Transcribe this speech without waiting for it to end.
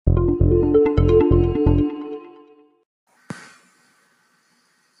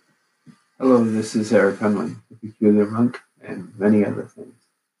Hello, this is Eric Hunwin, the Peculiar Monk, and many other things.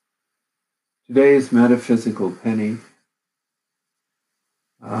 Today's metaphysical penny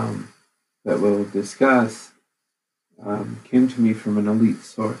that we'll discuss came to me from an elite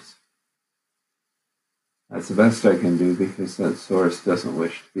source. That's the best I can do because that source doesn't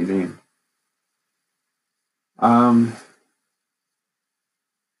wish to be named.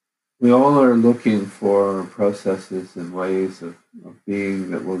 We all are looking for processes and ways of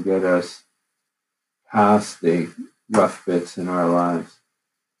being that will get us past the rough bits in our lives.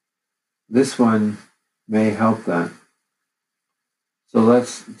 This one may help that. So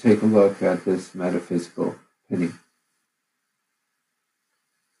let's take a look at this metaphysical penny.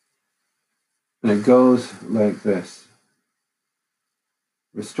 And it goes like this.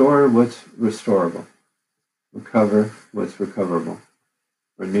 Restore what's restorable. Recover what's recoverable.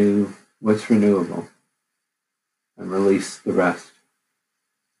 Renew what's renewable. And release the rest.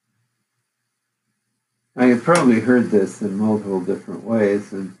 Now, you've probably heard this in multiple different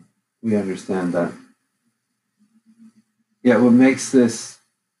ways, and we understand that. Yet what makes this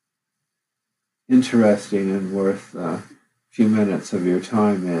interesting and worth a few minutes of your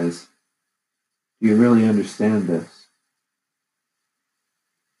time is, do you really understand this?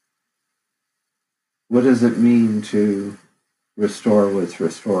 What does it mean to restore what's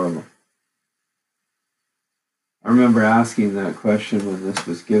restorable? I remember asking that question when this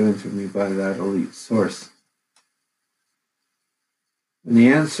was given to me by that elite source. And the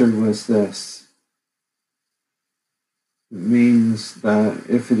answer was this. It means that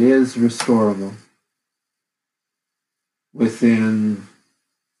if it is restorable within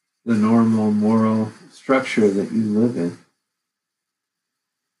the normal moral structure that you live in,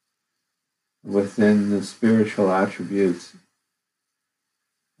 within the spiritual attributes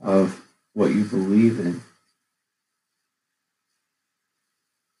of what you believe in,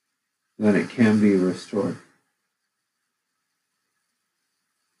 then it can be restored.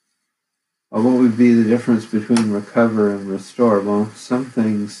 What would be the difference between recover and restore? Well, some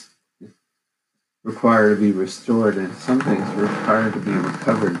things require to be restored and some things require to be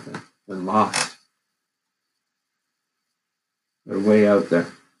recovered and lost. They're way out there.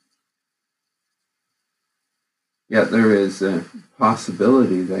 Yet there is a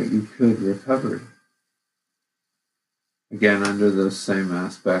possibility that you could recover. Again, under those same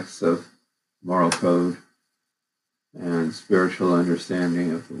aspects of moral code and spiritual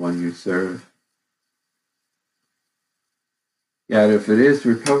understanding of the one you serve. Yet if it is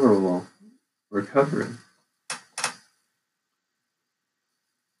recoverable, recovering.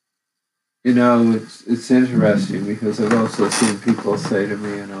 It's interesting because I've also seen people say to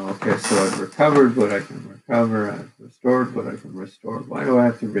me, okay, so I've recovered what I can recover, I've restored what I can restore. Why do I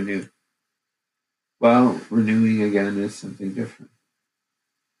have to renew? Well, renewing again is something different.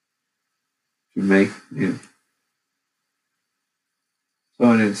 To make new.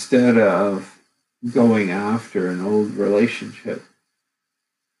 So instead of going after an old relationship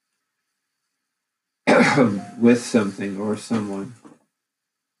with something or someone,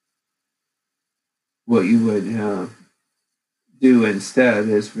 what you would do instead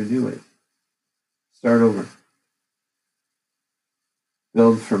is renew it. Start over.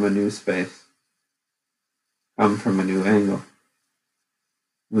 Build from a new space. Come from a new angle.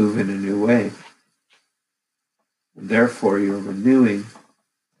 Move in a new way. And therefore, you're renewing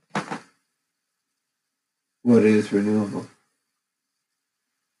what is renewable.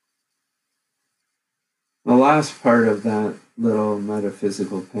 The last part of that little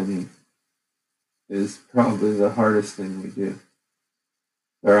metaphysical penny is probably the hardest thing we do.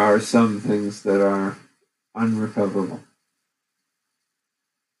 There are some things that are unrecoverable,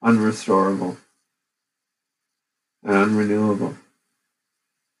 unrestorable, and unrenewable.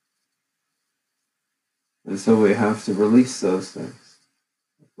 And so we have to release those things.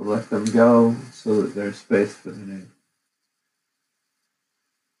 Let them go so that there's space for the new.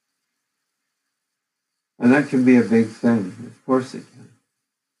 And that can be a big thing. Of course it can.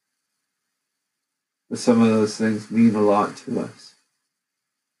 But some of those things mean a lot to us.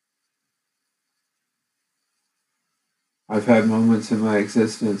 I've had moments in my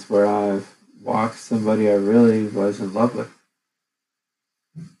existence where I've walked somebody I really was in love with,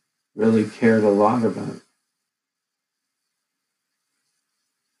 really cared a lot about.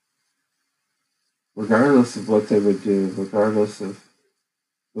 Regardless of what they would do, regardless of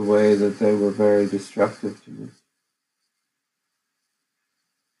the way that they were very destructive to me.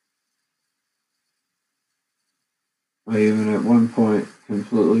 I even at one point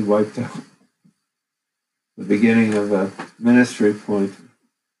completely wiped out the beginning of a ministry point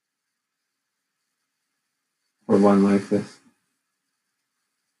for one like this.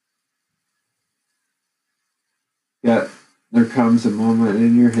 comes a moment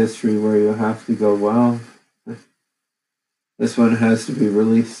in your history where you have to go, well, this one has to be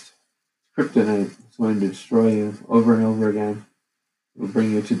released. Kryptonite is going to destroy you over and over again. It will bring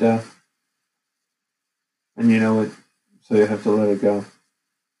you to death. And you know it, so you have to let it go.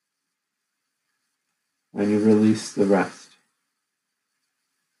 And you release the rest.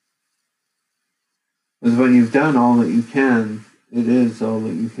 Because when you've done all that you can, it is all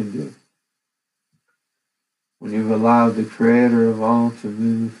that you can do. When you've allowed the Creator of all to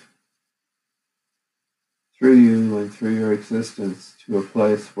move through you and through your existence to a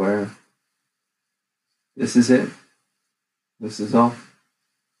place where this is it. This is all.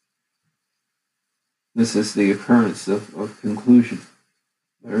 This is the occurrence of conclusion.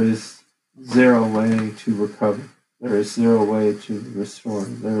 There is zero way to recover. There is zero way to restore.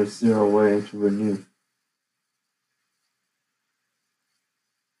 There is zero way to renew.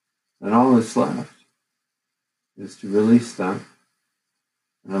 And all that's left is to release that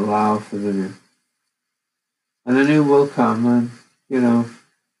and allow for the new. And the new will come, and,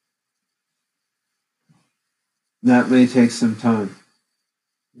 that may take some time.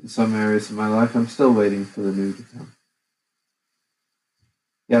 In some areas of my life, I'm still waiting for the new to come.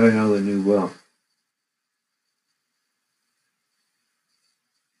 Yet I know the new will.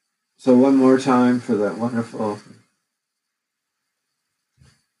 So one more time for that wonderful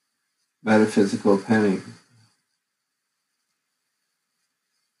metaphysical penny.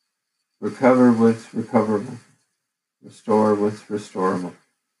 Recover with recoverable. Restore with restorable.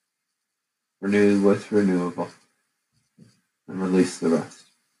 Renew with renewable. And release the rest.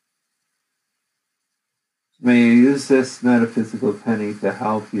 May you use this metaphysical penny to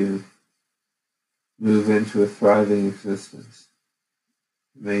help you move into a thriving existence.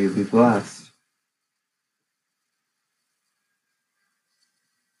 May you be blessed.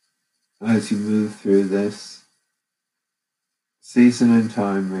 As you move through this season and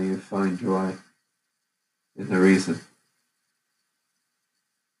time, may you find joy in the reason.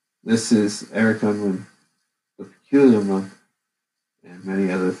 This is Eric Unwin, the Peculiar Monk, and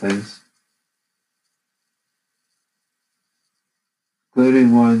many other things,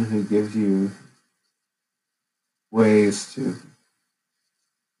 including one who gives you ways to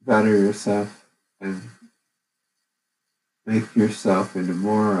better yourself and make yourself into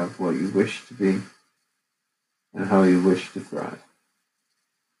more of what you wish to be and how you wish to thrive.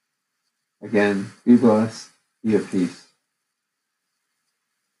 Again, be blessed, be at peace.